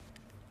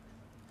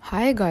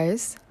Hi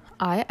guys,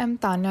 I am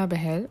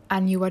Tanya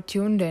and you are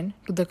tuned in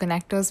to the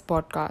Connecters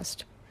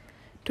Podcast.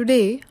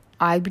 Today,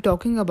 I'll be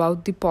talking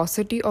about the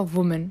paucity of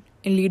women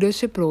in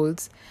leadership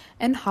roles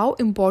and how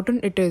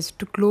important it is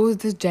to close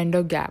this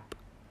gender gap.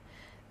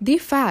 The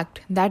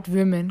fact that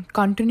women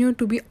continue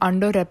to be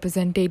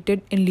underrepresented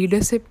in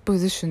leadership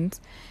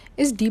positions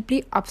is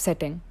deeply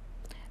upsetting.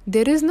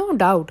 There is no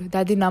doubt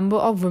that the number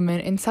of women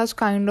in such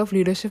kind of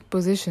leadership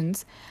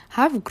positions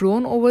have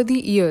grown over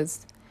the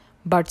years,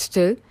 but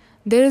still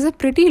there is a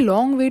pretty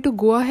long way to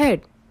go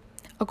ahead.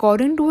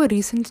 According to a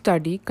recent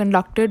study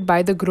conducted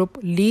by the group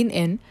Lean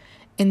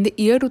in the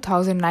year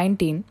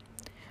 2019,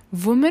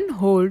 women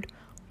hold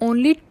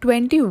only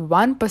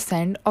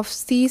 21% of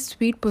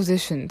C-suite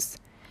positions.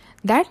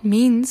 That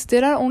means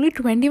there are only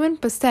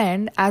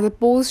 21% as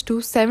opposed to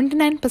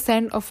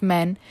 79% of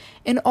men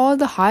in all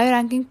the high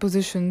ranking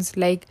positions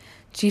like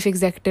Chief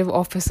Executive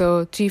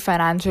Officer, Chief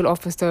Financial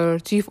Officer,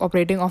 Chief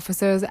Operating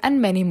Officers, and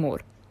many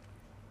more.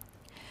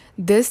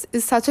 This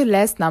is such a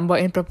less number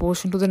in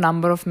proportion to the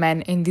number of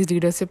men in these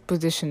leadership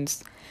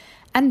positions.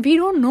 And we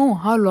don't know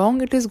how long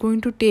it is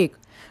going to take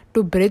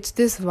to bridge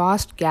this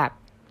vast gap.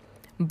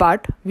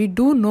 But we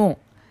do know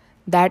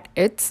that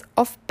it's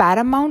of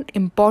paramount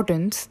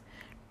importance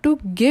to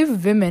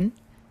give women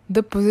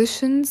the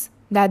positions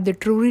that they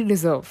truly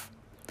deserve.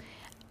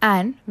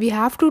 And we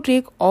have to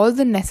take all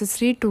the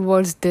necessary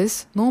towards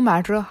this, no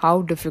matter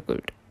how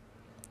difficult.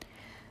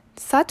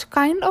 Such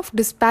kind of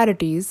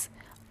disparities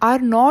are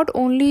not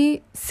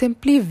only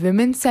simply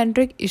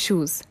women-centric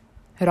issues,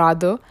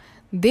 rather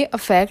they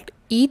affect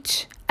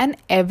each and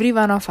every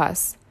one of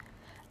us.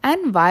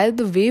 And while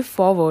the way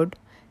forward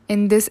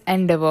in this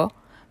endeavor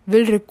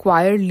will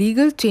require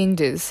legal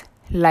changes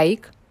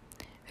like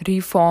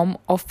reform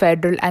of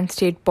federal and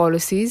state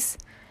policies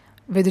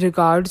with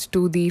regards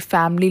to the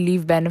family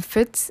leave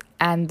benefits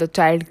and the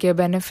childcare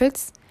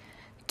benefits,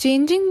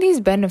 changing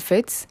these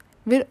benefits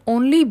will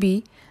only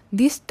be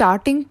the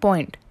starting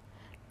point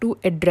to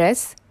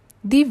address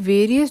the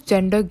various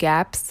gender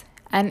gaps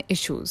and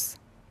issues.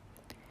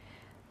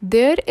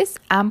 There is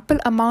ample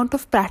amount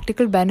of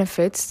practical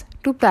benefits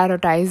to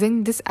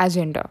prioritizing this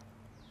agenda.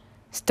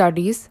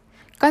 Studies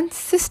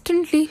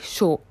consistently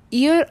show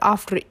year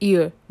after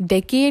year,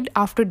 decade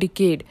after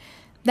decade,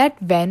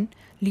 that when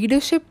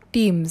leadership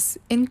teams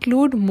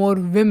include more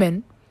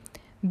women,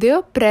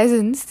 their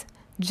presence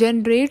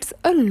generates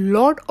a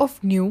lot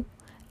of new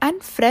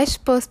and fresh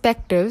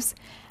perspectives,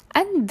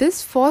 and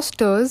this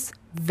fosters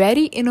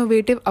very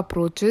innovative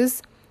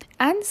approaches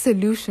and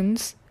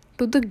solutions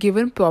to the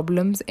given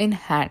problems in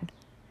hand.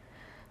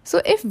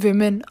 So if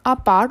women are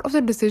part of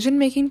the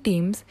decision-making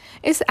teams,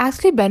 it's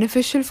actually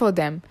beneficial for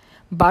them,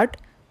 but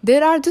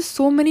there are just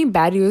so many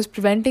barriers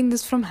preventing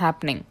this from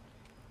happening.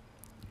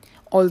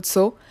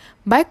 Also,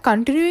 by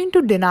continuing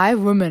to deny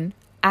women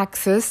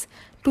access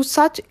to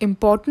such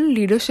important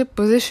leadership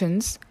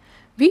positions,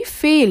 we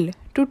fail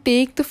to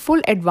take the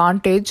full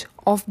advantage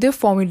of their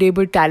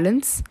formidable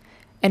talents,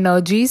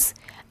 energies,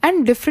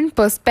 and different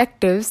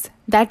perspectives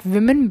that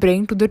women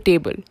bring to the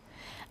table.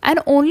 And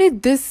only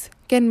this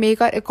can make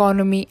our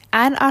economy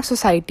and our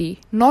society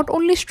not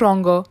only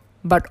stronger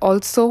but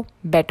also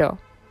better.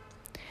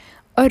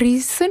 A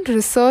recent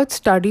research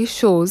study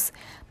shows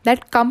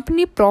that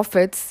company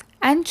profits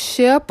and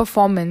share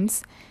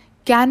performance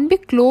can be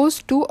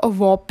close to a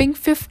whopping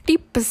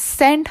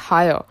 50%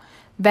 higher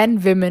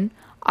when women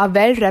are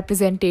well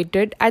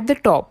represented at the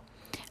top.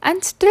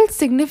 And still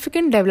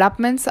significant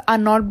developments are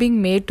not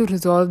being made to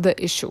resolve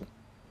the issue.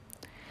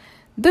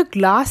 The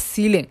glass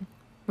ceiling,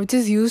 which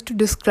is used to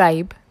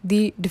describe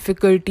the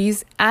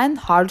difficulties and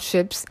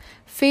hardships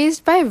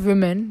faced by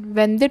women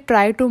when they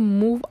try to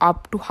move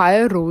up to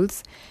higher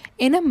roles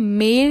in a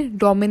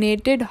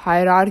male-dominated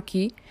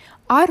hierarchy,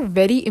 are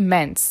very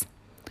immense.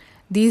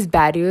 These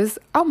barriers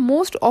are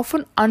most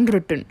often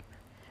unwritten,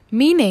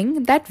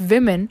 meaning that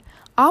women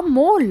are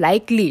more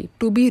likely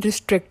to be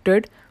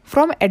restricted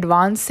from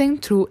advancing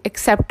through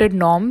accepted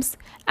norms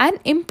and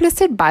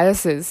implicit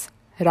biases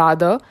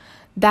rather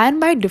than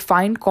by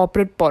defined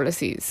corporate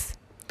policies.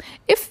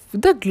 If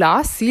the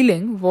glass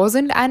ceiling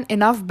wasn't an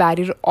enough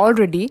barrier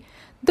already,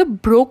 the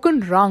broken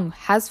rung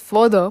has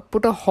further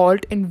put a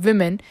halt in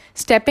women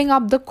stepping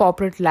up the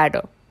corporate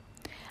ladder.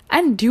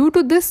 And due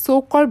to this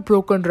so-called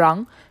broken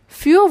rung,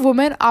 fewer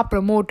women are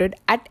promoted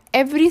at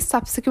every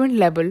subsequent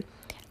level,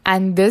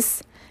 and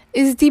this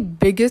is the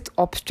biggest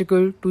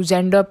obstacle to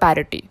gender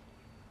parity.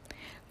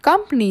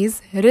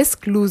 Companies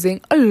risk losing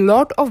a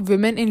lot of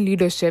women in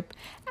leadership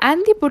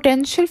and the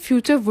potential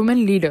future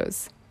women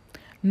leaders.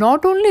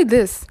 Not only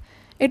this,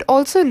 it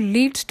also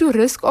leads to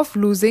risk of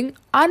losing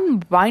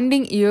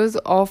unwinding years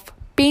of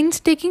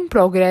painstaking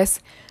progress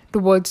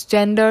towards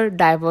gender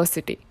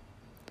diversity.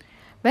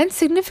 When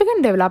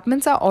significant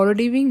developments are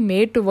already being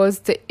made towards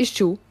the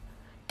issue,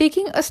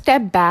 taking a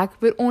step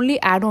back will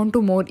only add on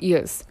to more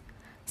years.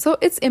 So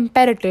it's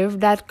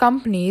imperative that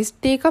companies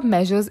take up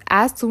measures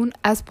as soon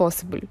as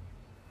possible.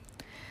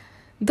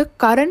 The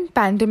current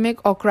pandemic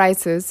or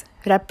crisis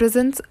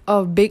represents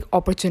a big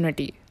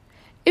opportunity.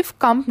 If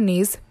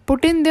companies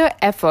put in their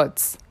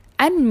efforts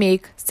and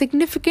make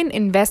significant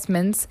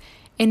investments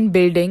in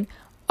building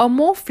a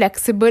more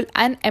flexible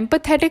and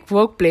empathetic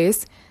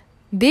workplace,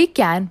 they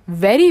can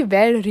very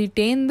well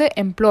retain the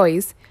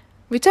employees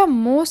which are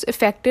most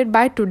affected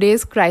by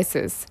today's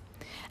crisis,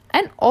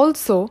 and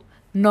also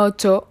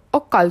nurture a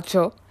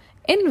culture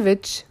in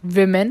which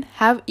women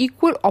have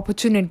equal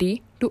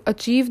opportunity to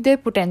achieve their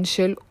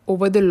potential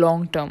over the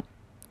long term.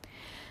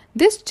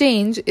 This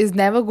change is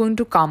never going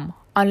to come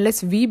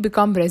unless we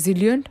become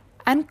resilient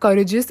and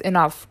courageous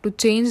enough to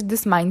change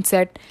this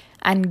mindset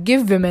and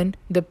give women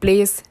the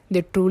place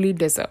they truly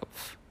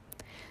deserve.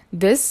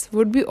 This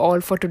would be all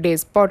for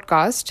today's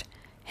podcast.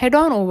 Head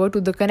on over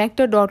to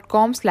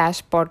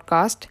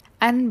theconnectere.com/podcast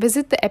and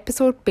visit the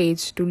episode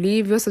page to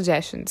leave your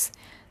suggestions.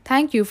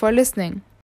 Thank you for listening.